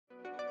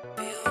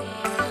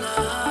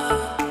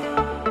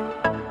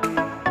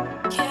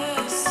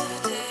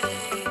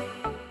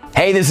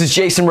Hey, this is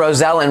Jason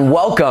Roselle, and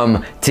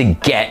welcome to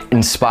Get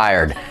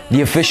Inspired,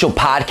 the official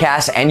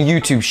podcast and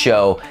YouTube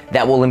show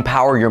that will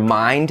empower your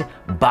mind,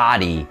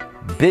 body,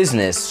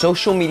 business,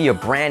 social media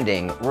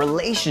branding,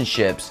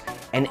 relationships,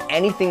 and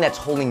anything that's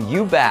holding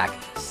you back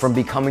from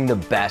becoming the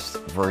best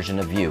version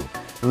of you.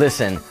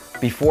 Listen,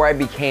 before I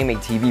became a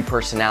TV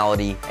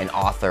personality, an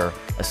author,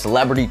 a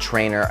celebrity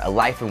trainer, a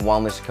life and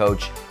wellness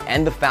coach,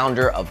 and the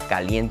founder of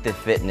Caliente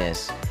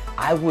Fitness,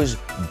 I was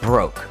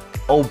broke,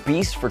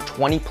 obese for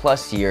 20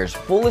 plus years,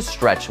 full of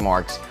stretch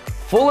marks,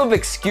 full of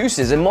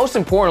excuses, and most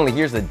importantly,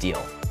 here's the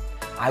deal.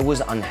 I was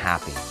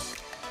unhappy.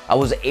 I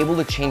was able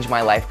to change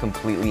my life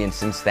completely, and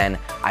since then,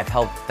 I've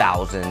helped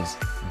thousands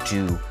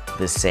do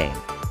the same.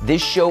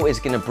 This show is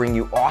gonna bring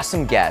you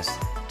awesome guests,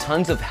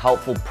 tons of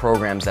helpful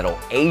programs that'll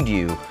aid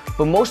you,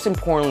 but most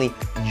importantly,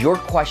 your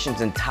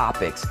questions and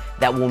topics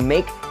that will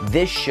make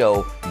this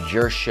show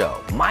your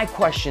show. My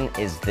question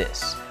is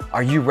this: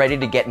 are you ready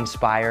to get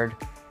inspired?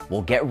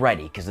 Well, get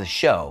ready, because the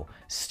show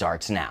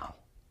starts now.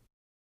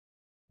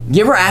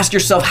 You ever ask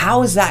yourself,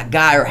 how is that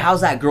guy or how's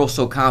that girl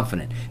so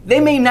confident? They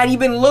may not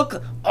even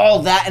look all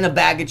that in a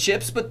bag of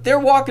chips, but they're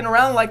walking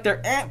around like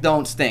their ant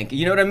don't stink.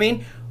 You know what I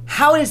mean?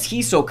 How is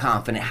he so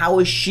confident? How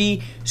is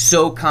she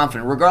so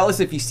confident?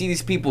 Regardless if you see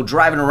these people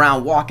driving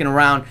around, walking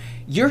around,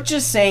 you're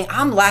just saying,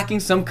 I'm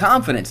lacking some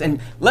confidence.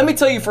 And let me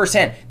tell you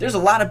firsthand, there's a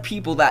lot of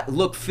people that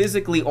look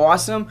physically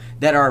awesome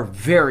that are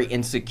very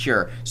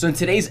insecure. So in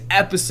today's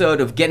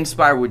episode of Get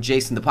Inspired with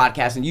Jason, the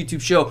podcast and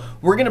YouTube show,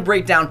 we're gonna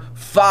break down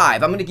I'm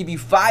gonna give you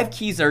 5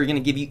 keys that are gonna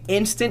give you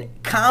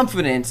instant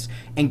confidence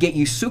and get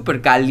you super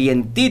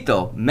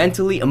calientito,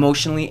 mentally,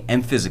 emotionally,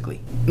 and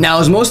physically. Now,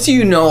 as most of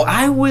you know,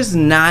 I was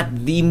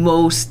not the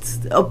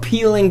most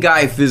appealing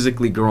guy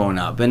physically growing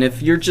up. And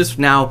if you're just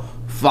now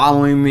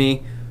following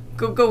me,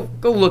 Go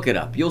look it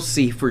up. You'll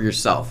see for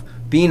yourself.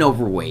 Being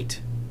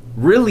overweight,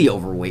 really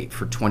overweight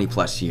for 20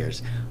 plus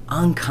years,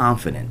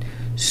 unconfident,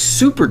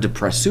 super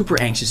depressed, super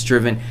anxious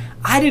driven.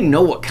 I didn't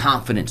know what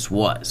confidence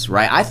was,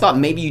 right? I thought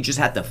maybe you just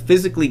had to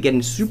physically get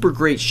in super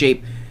great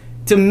shape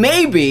to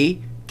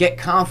maybe get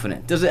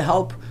confident. Does it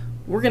help?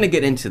 We're gonna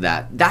get into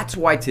that. That's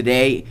why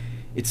today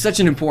it's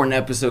such an important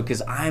episode,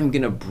 because I'm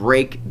gonna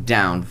break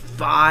down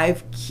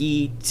 5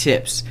 key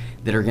tips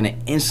that are gonna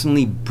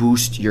instantly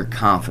boost your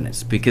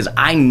confidence, because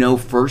I know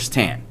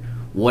firsthand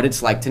what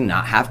it's like to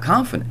not have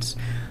confidence.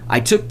 I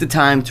took the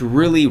time to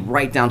really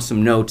write down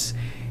some notes,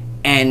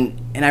 and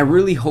I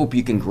really hope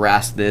you can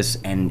grasp this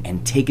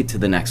and take it to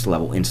the next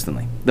level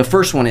instantly. The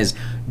first one is,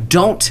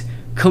 don't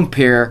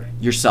compare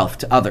yourself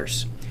to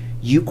others.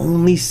 You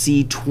only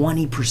see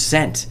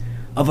 20%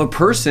 of a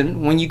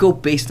person when you go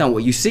based on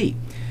what you see.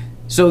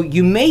 So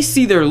you may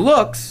see their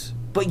looks,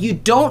 but you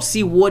don't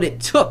see what it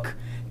took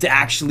to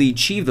actually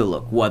achieve the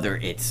look, whether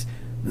it's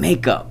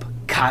makeup,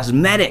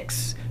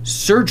 cosmetics,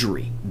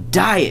 surgery,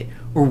 diet,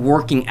 or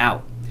working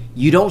out.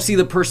 You don't see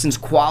the person's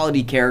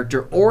quality,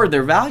 character, or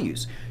their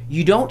values.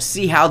 You don't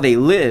see how they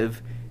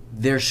live,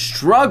 their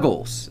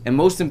struggles, and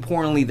most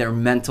importantly, their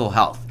mental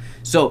health.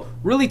 So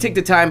really take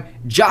the time,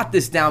 jot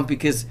this down,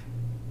 because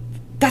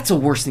that's the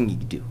worst thing you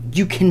can do.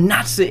 You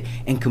cannot sit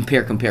and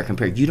compare.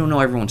 You don't know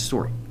everyone's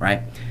story,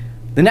 right?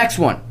 The next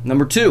one,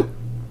 number 2,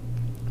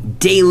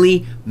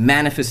 daily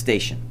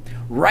manifestation.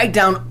 Write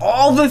down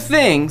all the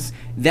things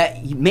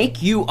that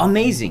make you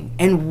amazing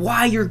and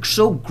why you're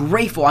so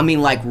grateful. I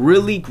mean, like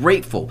really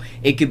grateful.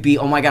 It could be,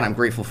 oh my God, I'm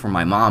grateful for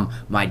my mom,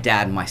 my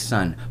dad, my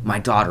son, my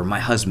daughter, my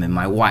husband,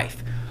 my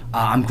wife.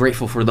 I'm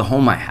grateful for the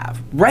home I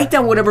have. Write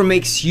down whatever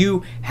makes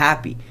you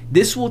happy.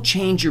 This will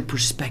change your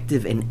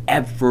perspective in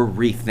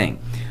everything.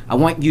 I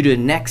want you to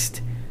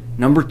next,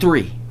 number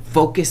 3,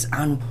 focus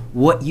on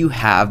what you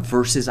have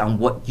versus on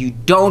what you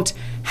don't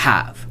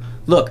have.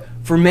 Look,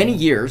 for many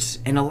years,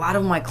 and a lot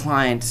of my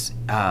clients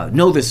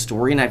know this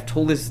story, and I've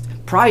told this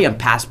probably on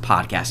past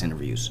podcast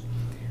interviews.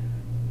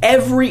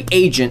 Every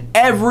agent,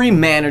 every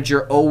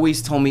manager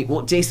always told me,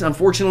 well, Jason,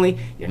 unfortunately,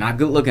 you're not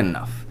good looking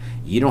enough.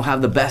 You don't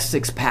have the best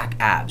 6-pack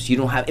abs. You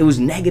don't have, it was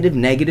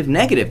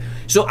negative.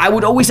 So I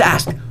would always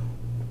ask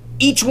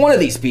each one of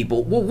these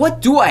people, well,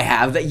 what do I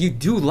have that you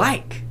do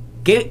like?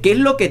 ¿Qué es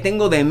lo que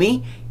tengo de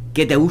mí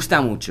que te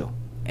gusta mucho?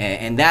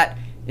 And that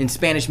in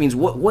Spanish means,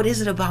 what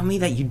is it about me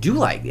that you do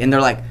like? And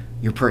they're like,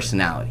 your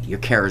personality, you're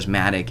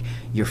charismatic,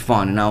 you're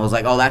fun. And I was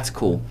like, oh, that's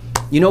cool.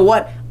 You know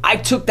what? I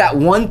took that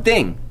one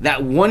thing,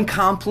 that one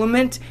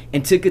compliment,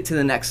 and took it to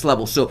the next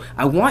level. So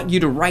I want you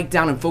to write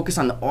down and focus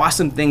on the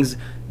awesome things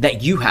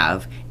that you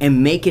have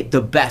and make it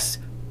the best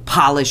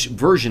polished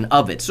version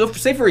of it. So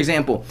say, for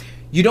example,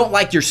 you don't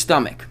like your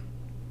stomach.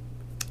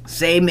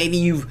 Say maybe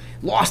you've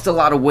lost a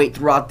lot of weight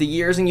throughout the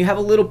years and you have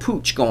a little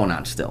pooch going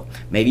on still.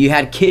 Maybe you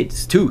had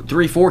kids, 2,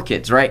 3, 4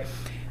 kids, right?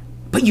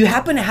 But you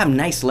happen to have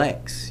nice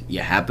legs. You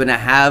happen to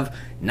have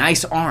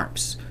nice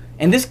arms.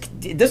 And this,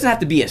 it doesn't have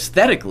to be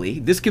aesthetically.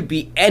 This could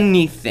be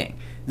anything.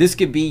 This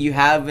could be you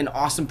have an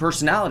awesome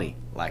personality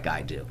like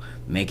I do.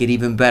 Make it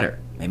even better.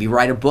 Maybe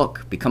write a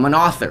book, become an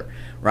author,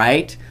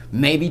 right?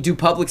 Maybe do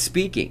public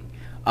speaking.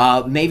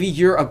 Maybe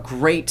you're a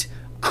great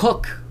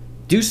cook.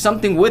 Do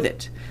something with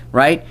it.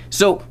 right?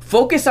 So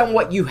focus on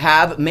what you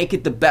have, make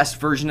it the best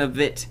version of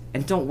it,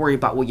 and don't worry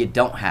about what you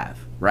don't have,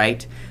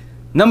 right?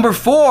 Number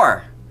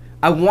 4,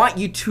 I want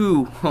you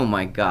to, oh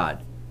my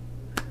God,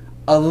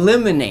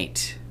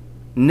 eliminate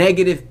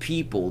negative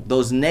people,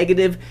 those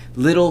negative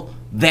little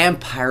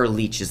vampire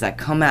leeches that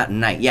come out at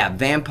night. Yeah,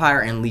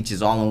 vampire and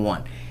leeches all in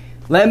one.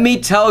 Let me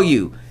tell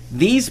you,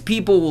 these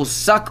people will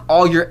suck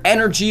all your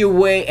energy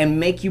away and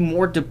make you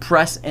more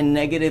depressed and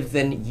negative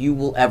than you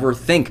will ever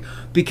think.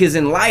 Because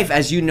in life,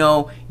 as you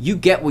know, you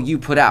get what you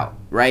put out,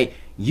 right?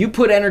 You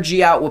put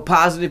energy out with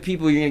positive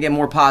people, you're gonna get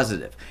more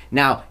positive.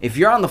 Now, if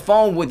you're on the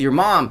phone with your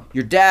mom,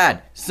 your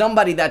dad,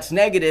 somebody that's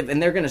negative,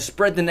 and they're gonna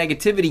spread the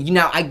negativity,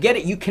 now I get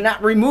it, you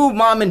cannot remove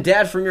mom and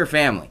dad from your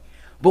family.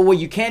 But what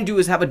you can do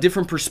is have a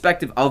different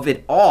perspective of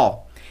it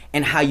all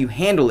and how you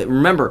handle it.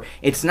 Remember,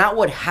 it's not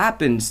what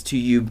happens to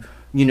you,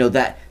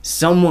 that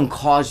someone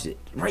caused it,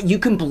 right? You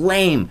can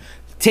blame.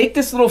 Take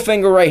this little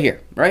finger right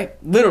here, right?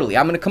 Literally,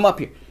 I'm gonna come up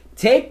here.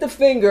 Take the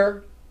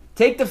finger,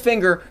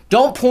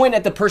 don't point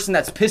at the person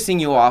that's pissing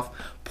you off,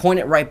 point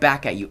it right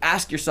back at you.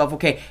 Ask yourself,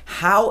 okay,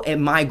 how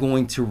am I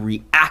going to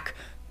react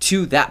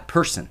to that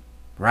person,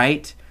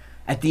 right?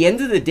 At the end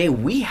of the day,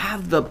 we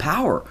have the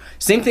power.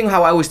 Same thing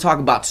how I always talk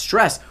about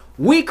stress.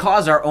 We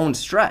cause our own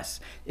stress.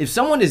 If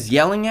someone is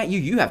yelling at you,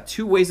 you have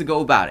 2 ways to go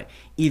about it.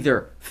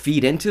 Either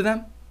feed into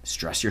them,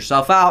 stress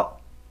yourself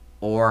out,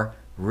 or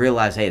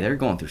realize, hey, they're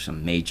going through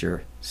some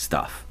major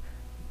stuff.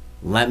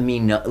 Let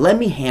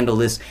me handle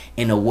this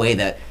in a way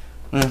that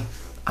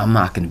I'm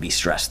not going to be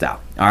stressed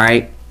out. All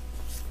right.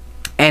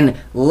 And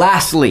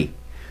lastly,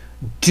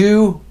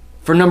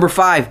 for number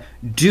 5,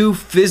 do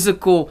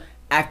physical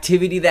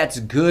activity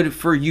that's good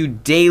for you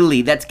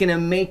daily. That's going to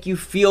make you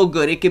feel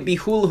good. It could be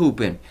hula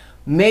hooping.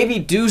 Maybe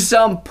do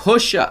some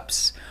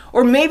push-ups,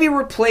 or maybe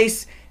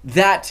replace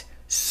that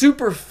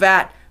super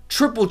fat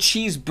triple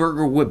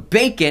cheeseburger with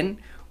bacon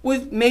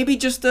with maybe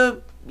just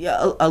a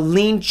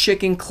lean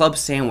chicken club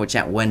sandwich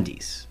at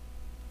Wendy's.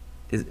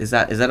 Is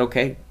that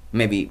okay?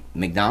 Maybe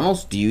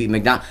McDonald's? Do you eat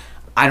McDonald's?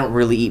 I don't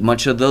really eat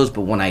much of those,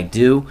 but when I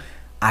do,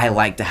 I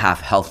like to have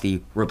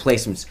healthy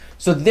replacements.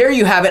 So there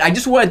you have it. I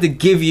just wanted to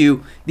give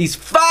you these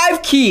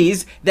 5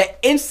 keys that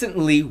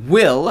instantly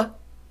will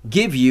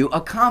give you a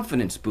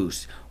confidence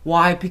boost.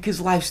 Why?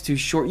 Because life's too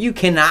short. You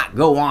cannot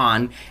go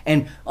on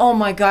and, oh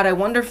my God, I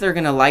wonder if they're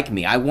going to like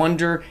me. I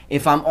wonder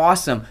if I'm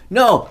awesome.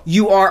 No,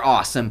 you are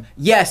awesome.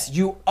 Yes,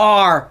 you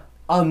are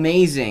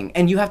amazing.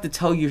 And you have to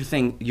tell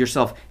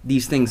yourself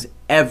these things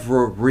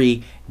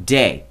every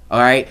day. All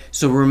right?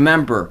 So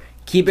remember,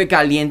 keep it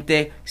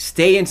caliente,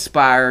 stay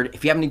inspired.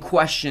 If you have any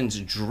questions,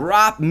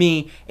 drop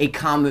me a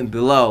comment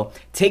below.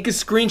 Take a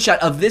screenshot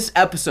of this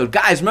episode.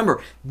 Guys,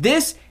 remember,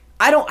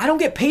 I don't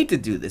get paid to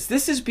do this.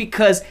 This is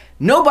because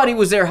nobody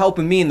was there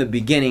helping me in the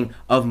beginning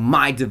of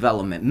my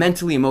development,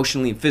 mentally,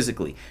 emotionally, and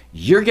physically.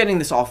 You're getting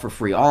this all for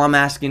free. All I'm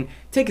asking,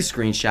 take a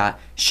screenshot,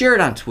 share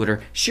it on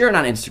Twitter, share it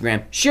on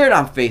Instagram, share it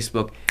on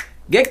Facebook.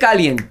 Get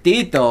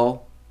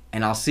calientito,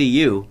 and I'll see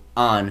you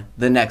on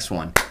the next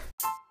one.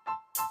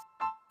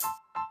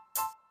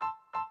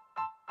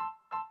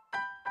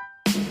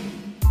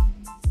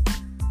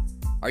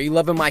 Are you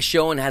loving my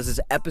show, and has this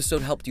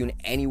episode helped you in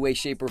any way,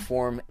 shape, or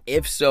form?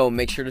 If so,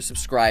 make sure to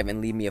subscribe and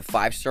leave me a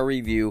 5-star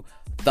review,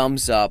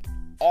 thumbs up,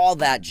 all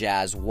that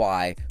jazz.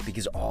 Why?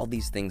 Because all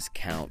these things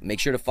count. Make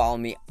sure to follow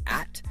me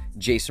at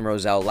Jason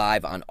Rosell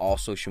Live on all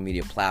social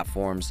media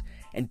platforms,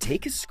 and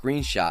take a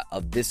screenshot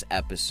of this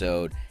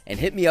episode and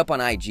hit me up on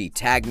IG.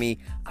 Tag me.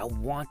 I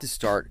want to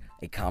start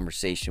a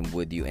conversation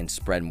with you and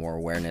spread more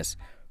awareness.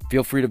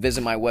 Feel free to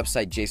visit my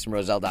website,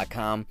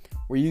 jasonrosell.com,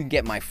 where you can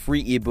get my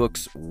free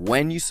ebooks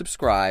when you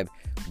subscribe,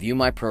 view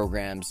my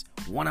programs,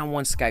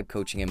 one-on-one Skype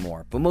coaching, and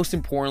more. But most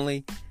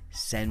importantly,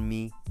 send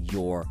me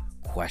your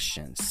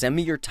questions. Send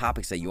me your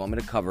topics that you want me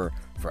to cover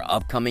for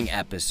upcoming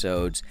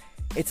episodes.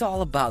 It's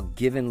all about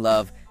giving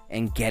love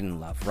and getting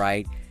love,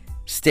 right?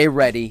 Stay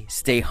ready,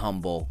 stay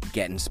humble,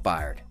 get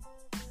inspired.